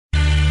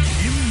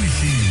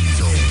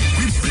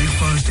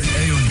breakfast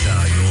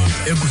eyondlayo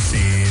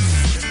ekuseni.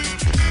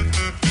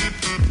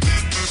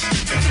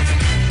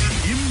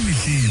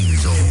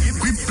 Imihlinzo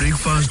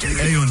kwi-breakfast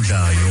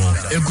eyondlayo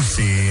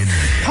ekuseni.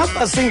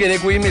 Hamba singene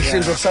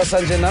kuyimihlinzo kusasa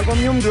nje nako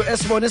omnye umuntu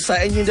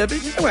esibonisa enye into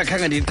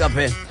engakhange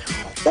ndiyiqaphele.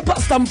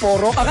 Upastor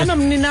Mporo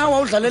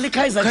akanamninawa udlalela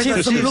iKaizer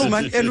Chiefs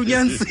man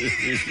elunyansi.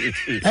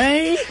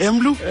 Hey,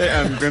 Emlu.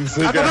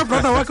 akana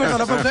brother wakho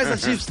udlala for Kaizer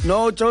Chiefs.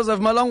 No, Joseph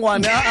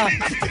Malongwane.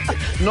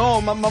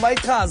 No,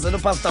 mabayichaze no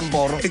Pastor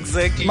Mporo.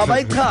 Exactly.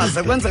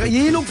 Mabayichaze kwenzeka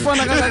yini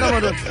ukufana kangaka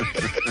madod.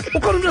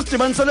 Ukhona umuntu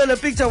osidibanisele le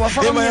picture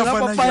wafaka mina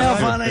lapha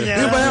bayafana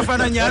nyana.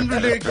 Bayafana nyana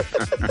le.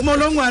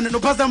 Malongwane no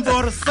Pastor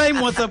Mporo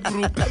same WhatsApp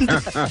group.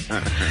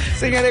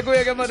 Singene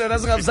kuye ke madod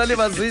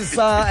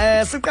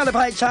asingabusalibazisa siqale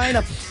pha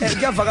eChina.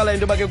 Kuyavakala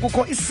into ke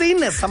kukho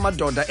isine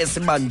samadoda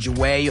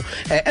esibanjiweyo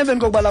emveni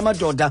kokuba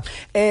lamadoda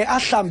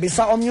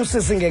ahlambisa omnye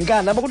usisi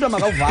ngenkani abakuthiwa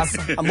makawuvasa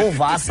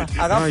ambovasa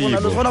akafuna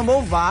lo khona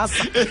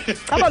ambovasa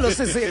aba lo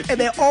sisi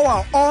ebe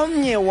owa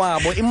omnye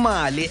wabo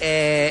imali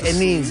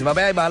eninzi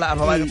babayayibala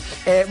apha abantu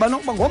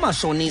banokuba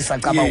ngomashonisa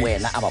caba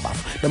wena aba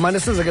bafu bemane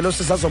size ke lo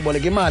sisi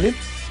azoboleka imali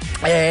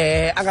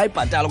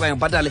akayibhatala okanye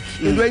ngibhatale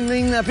into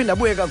encinci aphinda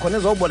abuye kakhona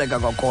ezoboleka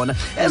kwakhona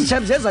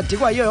ezichabs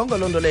ezadikwa yiyo yonke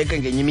lonto leke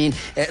ngenye imini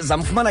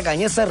zamfumana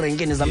kanye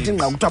eserenkini zamthi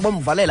ngqa kuthiwa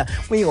bomvalela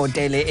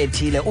kwihotele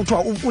ethile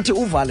uthi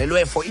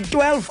uvalelwe for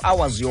 12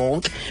 hours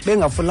yonke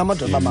bengafuni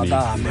lamadoda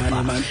makahambe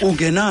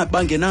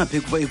bangenaphi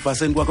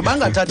ekuvaseni kwakho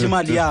bangathathi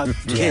imali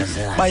yakhe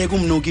baye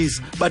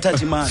kumnukisa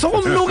bathatha imali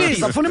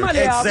sokumnukisa ufuna imali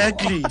yakho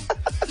exactly.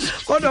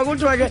 Kodwa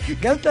kuthiwa ke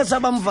ngelixesha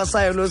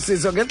abamvasayo lo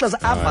siso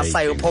ngelixesha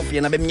avasayo phofu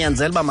yena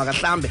bemnyanzela uba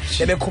makahlambe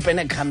bebekhuphe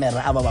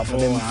nekamera aba bafu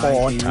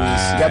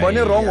bemfota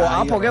ngiyabona irongo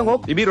apho ke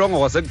ngoku ibirongo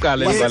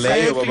kwasekuqala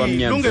leyo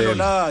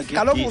babamnyanzela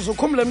kaloku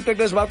uzukhumule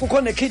emqeqeshi bakho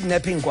kukho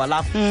ne-kidnapping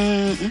kwalapho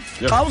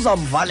xa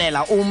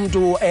uzamvalela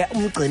umntu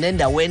umgcine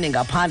endaweni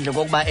ngaphandle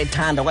kokuba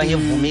ethanda okanye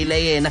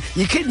evumile yena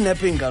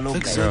yi-kidnapping kaloku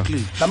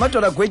la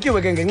madoda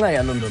agwetyiwe ke ngenxa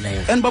yaloo nto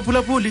leyo and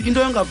baphulaphuli into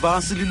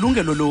yangavasi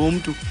lilungelo lo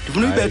mntu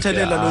ndifuna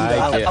uyibethelela loo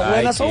nto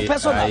wena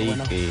sowupersonal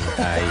wena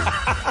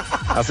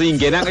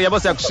asiyingena yabo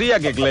siyakushiya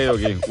ke kuleyo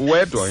ke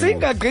uwedwa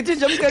singagqithi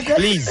nje mqeqeshi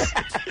please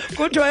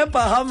kuthiwa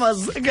eBahamas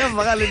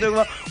kuyavakala into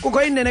yokuba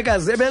kukho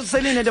inenekazi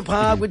ebeselinento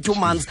phaa kwi-2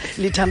 months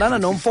lithandana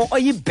nomfo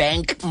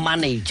oyi-bank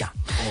manager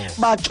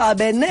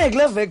baxabene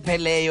kule veki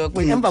pheleyo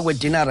emva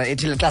kwedinara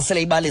ethile xa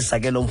sele ibalisa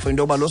ke lo mfo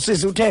into yokuba lo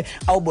sisi uthe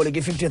awuboleka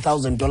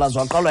 $50,000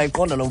 waqalwa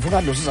ayiqonda lo mfo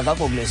kanti usiza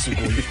kakho kule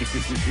sikulo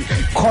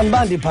khona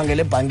uba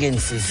ndiphangela ebhankeni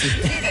sisi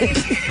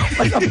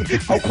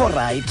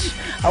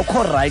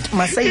awukho right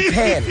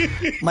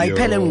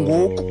mayiphele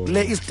ngoku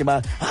le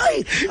isidiba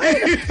hayi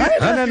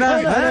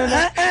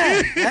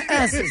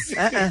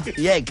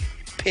yeke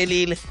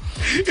phelile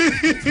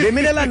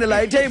lemini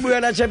elandelayo ithe ibuya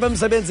latshepa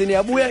emsebenzini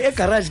yabuya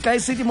egaraji xa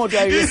isithi imoto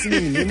yayo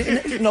yesibini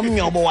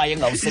nomnyobo wayo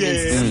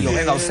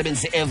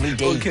engawusebenzisi every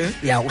day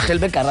ya uhleli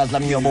begaraji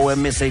lamnyobo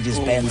we-Mercedes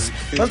Benz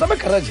xa sitaba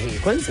egaraji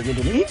kwenzeke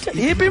ntoni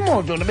yiphi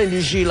imoto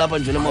bendiyishiyile apha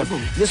nje le moto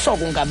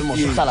lisoko unkabi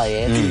imoto uhlala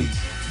yedwa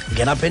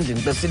ngena apha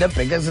endlini besile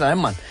ebheke esinayo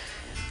mani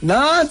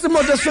nansi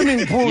imoto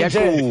swimming pool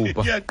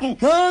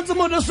nansi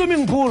imoto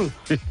swimming pool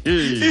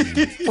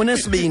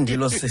unesibindi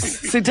lo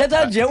sisi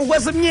sithetha nje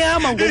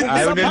ukwesimnyama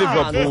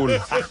ngoku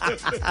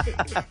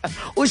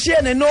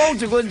ushiye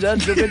nenote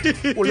konjani nje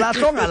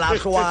ulahla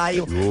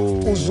ongalahlwayo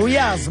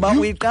uzuyazi ba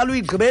uyiqala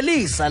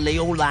uyigqibelisa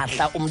leyo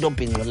ulahla umuntu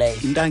obhinqileyo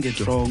intange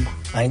drongo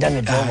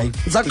ayintangedongo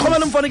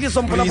ngizakuxhomela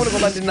umfanekiso mphulaphula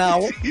ngoba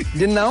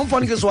ndinawo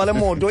umfanekiso wale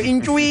moto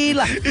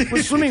intywila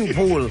kwi-swimming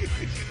pool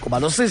kuba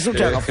lo sisi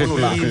uthi akafuna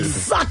ulapha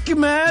saki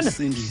man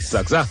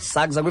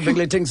sakza kwiveki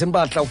lethengisa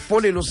impahla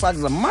ufolile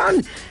usakza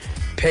man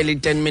pheli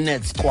 10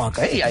 minutes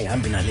kwaka hey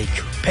ayihambi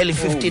nalethu pheli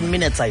 15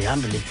 minutes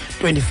ayihambi le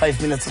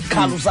 25 minutes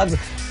khala usakza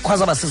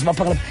khwaza basisi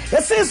baphakala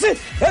yesisi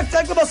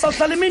ecece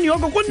basahlala imini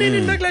yonke kunini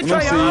into kulethu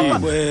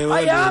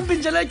ayihambi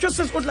nje lethu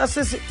sisi kodwa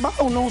sisi ba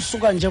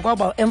unosuka nje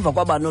kwaba emva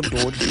kwaba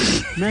nododi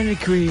many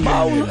queen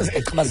ba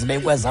eceba zibe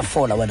kweza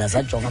fola wena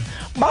zajonga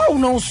ba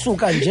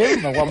unosuka nje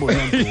emva kwabo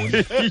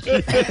nododi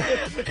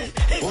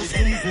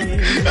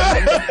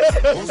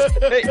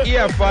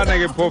iyafana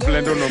ke pop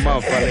lento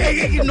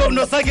nomafana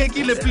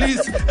nosakekile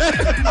please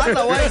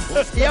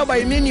otherwise iyaba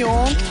imini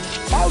yonke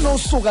ba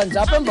unosuka nje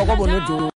apha emva kwabo nododi